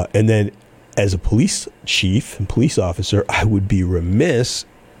 And then as a police chief and police officer, I would be remiss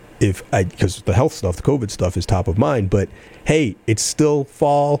because the health stuff, the COVID stuff is top of mind, but hey, it's still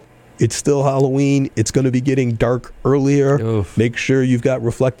fall. It's still Halloween. It's going to be getting dark earlier. Oof. Make sure you've got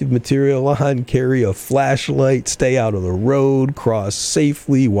reflective material on. Carry a flashlight. Stay out of the road. Cross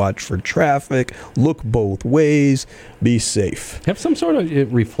safely. Watch for traffic. Look both ways. Be safe. Have some sort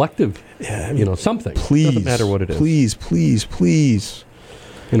of reflective, something. Please. Doesn't matter what it is. Please.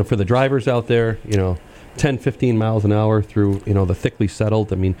 For the drivers out there, 10, 15 miles an hour through, the thickly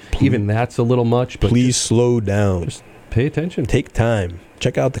settled. I mean, even that's a little much. But please slow down. Just pay attention. Take time.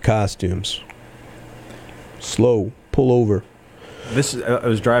 Check out the costumes. Slow. Pull over. I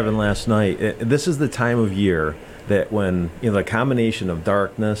was driving last night. This is the time of year that when the combination of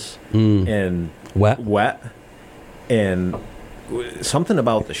darkness and wet, and something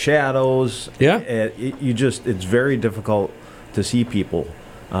about the shadows. Yeah. It's very difficult to see people,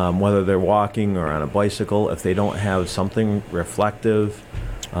 whether they're walking or on a bicycle, if they don't have something reflective,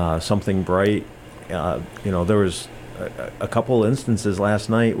 something bright. There was a couple instances last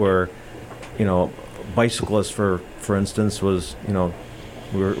night where, bicyclists, for instance, was,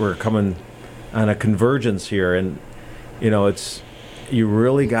 we're coming on a convergence here, and, it's, you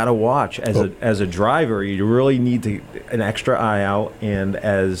really got to watch as a driver. You really need an extra eye out, and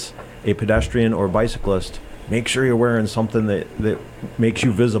as a pedestrian or bicyclist, make sure you're wearing something that makes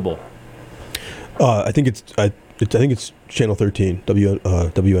you visible. I think it's Channel 13,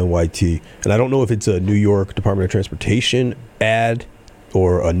 WNYT, and I don't know if it's a New York Department of Transportation ad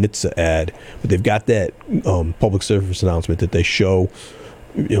or a NHTSA ad, but they've got that public service announcement that they show,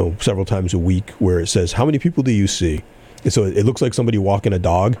 several times a week, where it says, "How many people do you see?" And so it looks like somebody walking a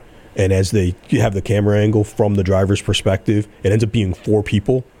dog, and as they have the camera angle from the driver's perspective, it ends up being 4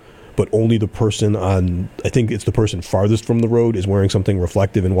 people. But only the person I think it's the person farthest from the road is wearing something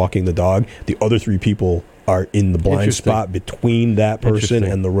reflective and walking the dog. The other 3 people are in the blind Interesting. spot between that person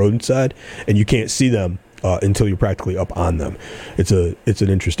Interesting. and the roadside, and you can't see them until you're practically up on them. It's an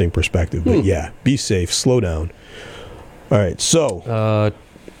interesting perspective, but yeah, be safe, slow down. All right, so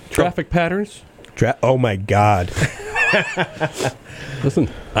Traffic patterns. oh my God. Listen,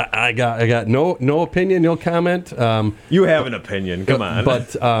 I got no opinion, no comment. You have an opinion. Come on.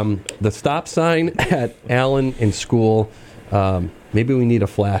 But the stop sign at Allen in school, maybe we need a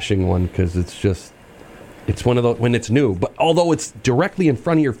flashing one because it's one of those when it's new. But although it's directly in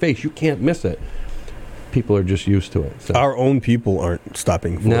front of your face, you can't miss it. People are just used to it. So. Our own people aren't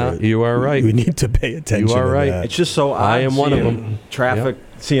stopping for No, it. you are right. We need to pay attention You are to right. that. It's just so odd. I am one of seeing them. Traffic,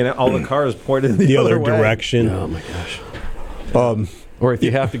 seeing all the cars pointed the other other way. direction. Oh my gosh. Or if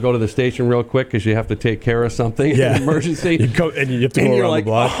you have to go to the station real quick because you have to take care of something, Yeah. an emergency, You go, and you have to and go you're around like, the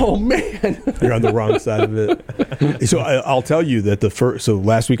block. oh man. You're on the wrong side of it. So I'll tell you that so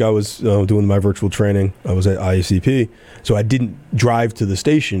last week I was doing my virtual training. I was at IACP. So I didn't drive to the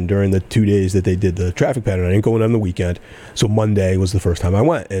station during the 2 days that they did the traffic pattern. I didn't go in on the weekend. So Monday was the first time I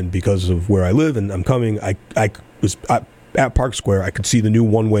went. And because of where I live and I'm coming, I was at Park Square. I could see the new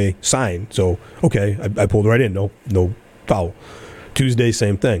one-way sign. So, okay, I pulled right in. No foul. Tuesday,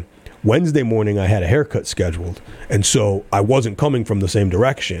 same thing. Wednesday morning, I had a haircut scheduled, and so I wasn't coming from the same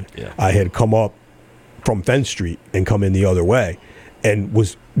direction. Yeah. I had come up from Fenn Street and come in the other way, and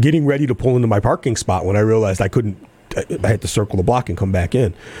was getting ready to pull into my parking spot when I realized I couldn't. I had to circle the block and come back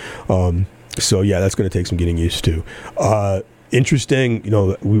in. So yeah, that's going to take some getting used to. Interesting,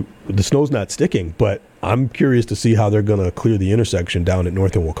 the snow's not sticking, but I'm curious to see how they're going to clear the intersection down at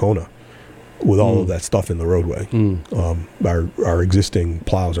North and Wacona with all of that stuff in the roadway. Our existing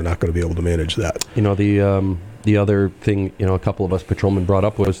plows are not going to be able to manage that. The other thing, a couple of us patrolmen brought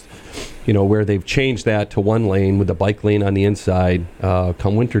up was, where they've changed that to one lane with the bike lane on the inside.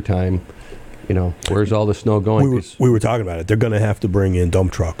 Come wintertime, where's all the snow going? We were talking about it. They're going to have to bring in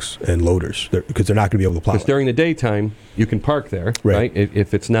dump trucks and loaders because they're not going to be able to plow. Because during the daytime, you can park there, Right. right?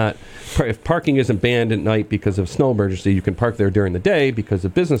 If parking isn't banned at night because of snow emergency, you can park there during the day because the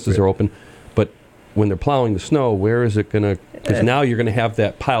businesses are open. But when they're plowing the snow, where is it going to? Because now you're going to have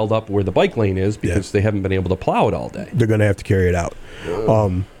that piled up where the bike lane is because they haven't been able to plow it all day. They're going to have to carry it out.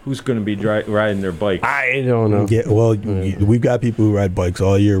 Who's going to be riding their bike? I don't know. Yeah, well, we've got people who ride bikes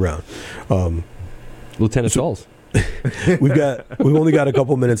all year round. Lieutenant Sauls. We've only got a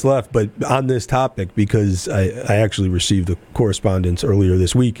couple minutes left, but on this topic, because I actually received a correspondence earlier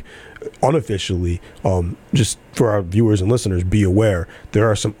this week, unofficially, just for our viewers and listeners, be aware, there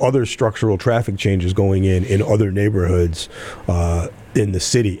are some other structural traffic changes going in other neighborhoods in the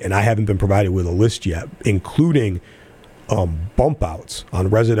city, and I haven't been provided with a list yet, including bump outs on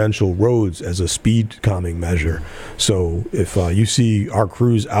residential roads as a speed calming measure. So if you see our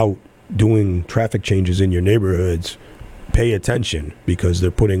crews out doing traffic changes in your neighborhoods, pay attention because they're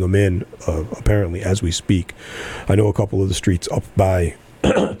putting them in apparently as we speak. I know a couple of the streets up by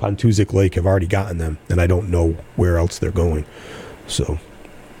Pontuzic Lake have already gotten them, and I don't know where else they're going. So,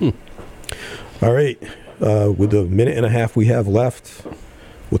 all right, with the minute and a half we have left,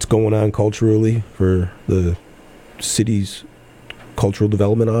 what's going on culturally for the city's cultural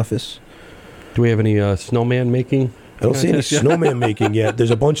development office? Do we have any snowman making? I don't see any snowman making yet. There's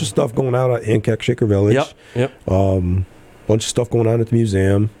a bunch of stuff going on at Hancock Shaker Village. Yep. Bunch of stuff going on at the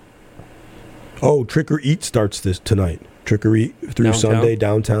museum. Oh, Trick or Eat starts tonight. Trick or Eat through Downtown? Sunday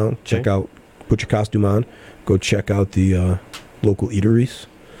downtown. Check out, put your costume on. Go check out the local eateries.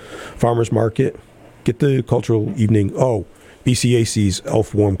 Farmers Market. Get the cultural evening. Oh, BCAC's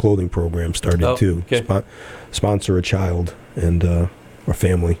Elf Warm Clothing Program started too. Okay. Sponsor a child and or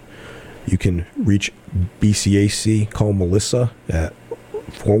family. You can reach BCAC. Call Melissa at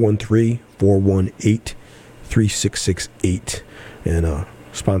 413-418-3668 and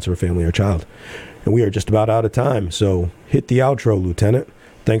sponsor a family or child. And we are just about out of time, so hit the outro, Lieutenant.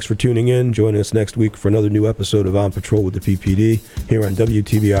 Thanks for tuning in. Join us next week for another new episode of On Patrol with the PPD here on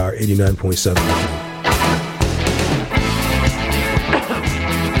WTBR 89.7.